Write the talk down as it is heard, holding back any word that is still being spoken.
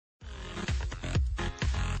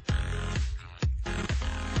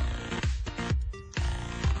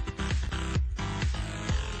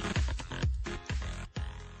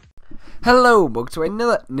Hello, welcome to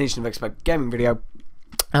another Nation of Expert gaming video,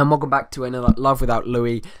 and welcome back to another Live Without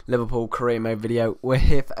Louis Liverpool career mode video. We're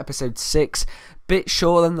here for episode 6, bit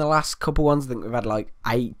shorter than the last couple ones. I think we've had like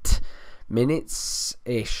 8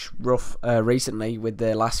 minutes-ish rough recently with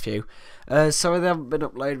the last few. Sorry they haven't been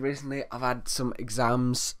uploaded recently. I've had some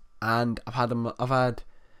exams and I've had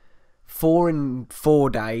 4 in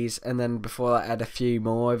 4 days, and then before that I had a few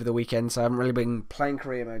more over the weekend, so I haven't really been playing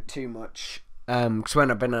career mode too much. Because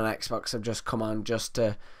when I've been on Xbox, I've just come on just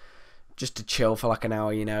to chill for like an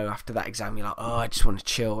hour, you know. After that exam, you're like, oh, I just want to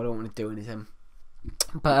chill. I don't want to do anything.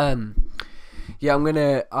 But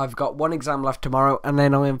yeah, I've got one exam left tomorrow, and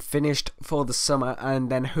then I am finished for the summer, and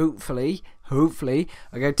then hopefully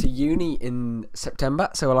I go to uni in September,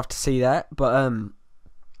 so we'll have to see that. But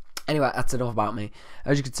anyway, that's enough about me.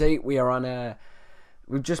 As you can see, we are on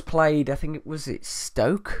we've just played. I think it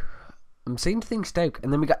Stoke. I'm seeing to think Stoke,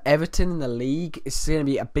 and then we got Everton in the league. It's going to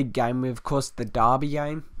be a big game with, of course, the Derby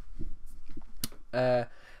game.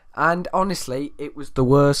 And honestly, it was the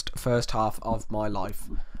worst first half of my life.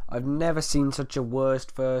 I've never seen such a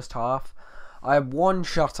worst first half. I had one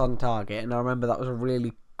shot on target, and I remember that was a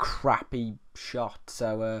really crappy shot.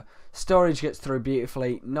 So Sturridge gets through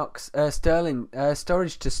beautifully, knocks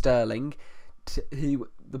Sturridge to Sterling. The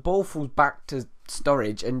ball falls back to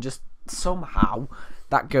Sturridge, and just somehow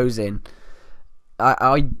that goes in.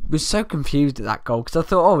 I was so confused at that goal because I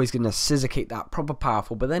thought, oh, he's going to scissor kick that, proper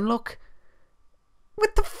powerful. But then look,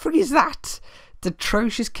 what the frig is that? It's an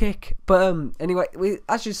atrocious kick. But anyway,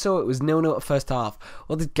 as you saw, it was 0-0 at first half.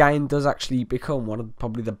 Well, this game does actually become one of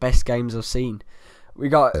probably the best games I've seen. We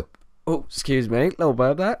got, oh, excuse me, little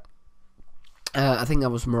burp there. I think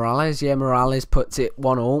that was Morales. Yeah, Morales puts it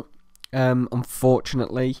 1-1,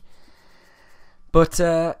 unfortunately. But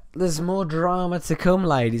there's more drama to come,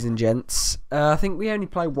 ladies and gents. I think we only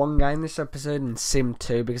played one game this episode in Sim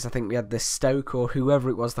 2, because I think we had this Stoke or whoever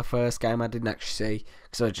it was the first game I didn't actually see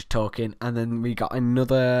because I was just talking, and then we got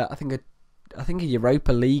another I think a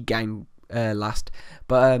Europa League game last.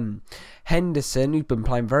 But Henderson, who's been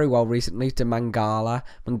playing very well recently, to Mangala.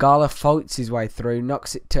 Mangala fights his way through,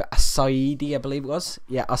 knocks it to Asaidi, I believe it was.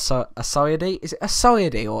 Yeah, Asaidi. Is it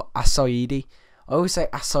Asaidi or Asaidi? I always say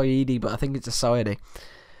Asaidi, but I think it's Asaidi.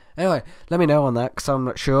 Anyway, let me know on that, because I'm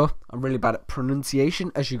not sure. I'm really bad at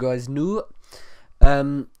pronunciation, as you guys know.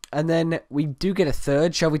 And then we do get a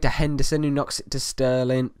third, shall we, to Henderson, who knocks it to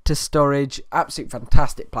Sterling, to Sturridge. Absolute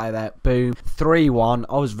fantastic play there. Boom. 3-1.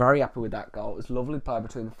 I was very happy with that goal. It was a lovely play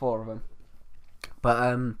between the 4 of them.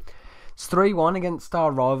 But it's 3-1 against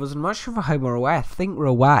our rivals. I'm not sure if we're home or away. I think we're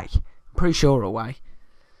away. I'm pretty sure we're away.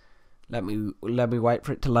 Let me wait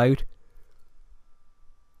for it to load.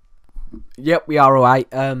 Yep, we are away.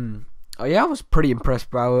 Oh yeah, I was pretty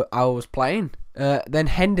impressed by how I was playing. Then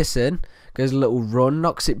Henderson goes a little run,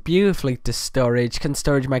 knocks it beautifully to Sturridge. Can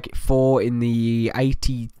Sturridge make it 4 in the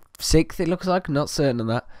 86th? It looks like. I'm not certain on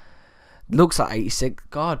that. Looks like 86.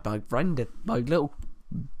 God, my little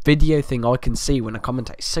video thing I can see when I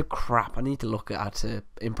commentate is so crap. I need to look at how to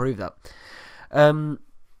improve that.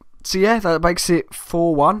 So yeah, that makes it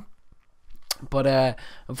 4-1. But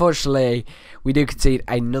unfortunately, we do concede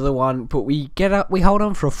another one. But we hold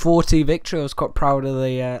on for a 4-2 victory. I was quite proud of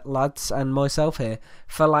the lads and myself here.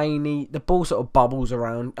 Fellaini, the ball sort of bobbles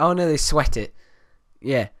around. Oh no, they sweat it.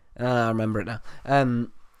 Yeah, I remember it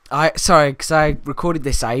now. Sorry, because I recorded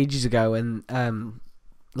this ages ago, and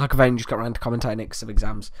like I've only just got around to commentating it because of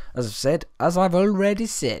exams, as I've already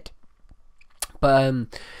said.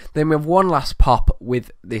 But then we have one last pop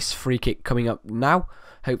with this free kick coming up now.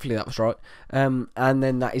 Hopefully that was right. And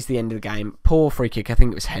then that is the end of the game. Poor free kick. I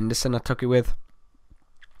think it was Henderson I took it with.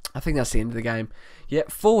 I think that's the end of the game. Yeah,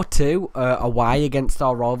 4-2 away against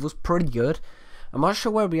our rivals. Pretty good. I'm not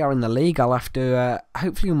sure where we are in the league. I'll have to...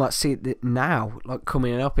 hopefully we might see it now, like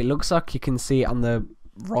coming up. It looks like you can see it on the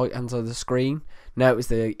right hand side of the screen. No, it was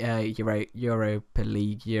the Europa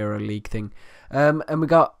League thing. And we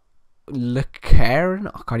got... Karen,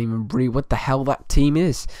 I can't even read what the hell that team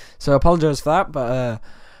is, so I apologise for that, but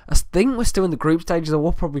I think we're still in the group stages. I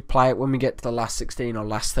will probably play it when we get to the last 16 or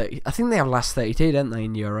last 30. I think they have last 32, don't they,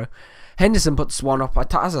 in Euro. Henderson puts one up.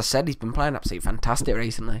 As I said, he's been playing absolutely fantastic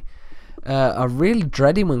recently. I really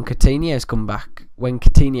dread him when Coutinho's come back, when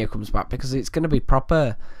Coutinho comes back, because it's going to be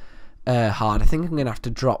proper hard. I think I'm going to have to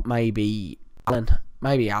drop maybe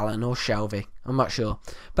Alan or Shelby. I'm not sure.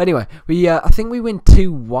 But anyway, I think we win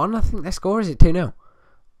 2-1. I think their score, is it 2-0?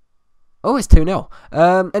 Oh, it's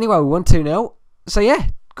 2-0. Anyway, we won 2-0. So yeah,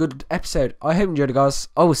 good episode. I hope you enjoyed it, guys.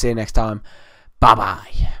 I will see you next time.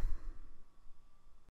 Bye-bye.